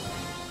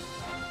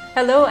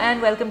Hello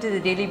and welcome to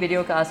the Daily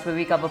Videocast where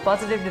we cover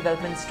positive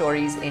development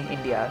stories in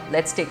India.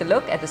 Let's take a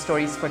look at the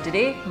stories for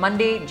today,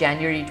 Monday,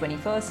 January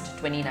 21st,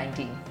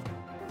 2019.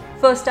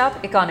 First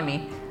up,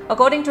 economy.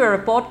 According to a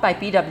report by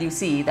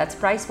PwC, that's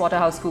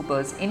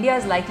PricewaterhouseCoopers, India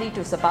is likely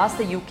to surpass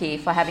the UK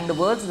for having the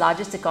world's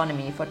largest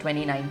economy for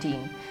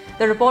 2019.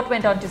 The report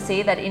went on to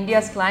say that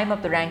India's climb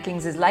up the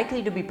rankings is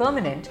likely to be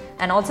permanent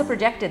and also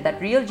projected that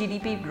real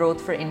GDP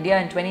growth for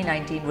India in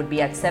 2019 would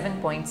be at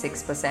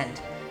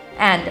 7.6%.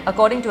 And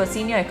according to a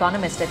senior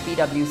economist at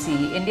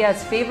PwC, India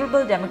has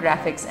favorable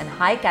demographics and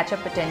high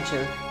catch-up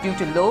potential due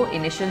to low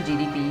initial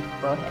GDP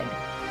per head.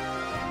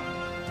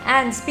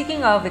 And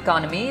speaking of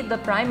economy, the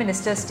Prime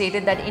Minister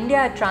stated that India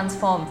had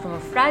transformed from a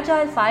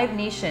fragile five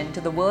nation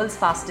to the world's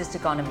fastest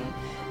economy.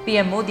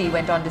 PM Modi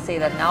went on to say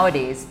that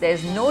nowadays there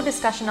is no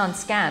discussion on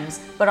scams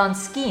but on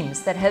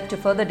schemes that help to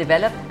further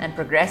develop and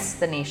progress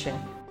the nation.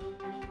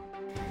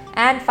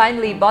 And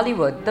finally,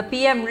 Bollywood. The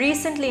PM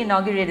recently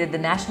inaugurated the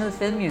National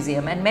Film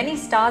Museum and many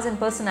stars and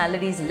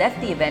personalities left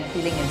the event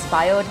feeling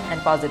inspired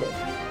and positive.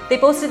 They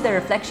posted their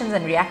reflections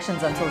and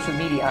reactions on social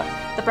media.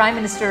 The Prime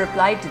Minister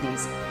replied to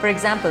these. For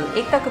example,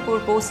 Ekta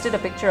Kapoor posted a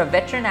picture of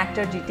veteran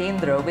actor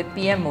Jitendra with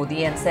PM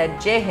Modi and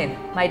said, "Jai Hind,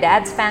 my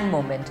dad's fan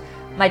moment.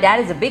 My dad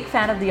is a big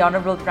fan of the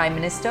Honourable Prime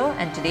Minister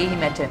and today he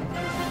met him."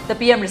 The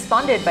PM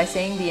responded by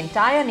saying the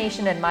entire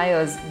nation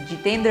admires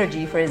Jitendra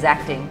ji for his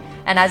acting.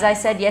 And as I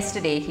said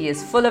yesterday, he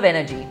is full of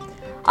energy.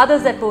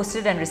 Others that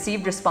posted and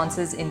received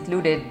responses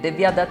included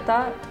Divya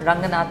Datta,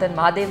 Ranganathan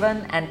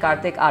Mahadevan and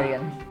Karthik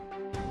Aryan.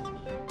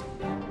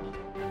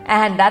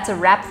 And that's a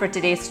wrap for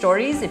today's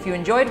stories. If you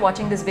enjoyed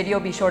watching this video,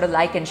 be sure to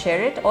like and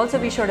share it. Also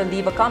be sure to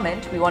leave a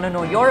comment. We want to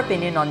know your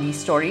opinion on these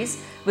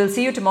stories. We'll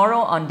see you tomorrow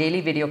on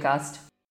Daily Videocast.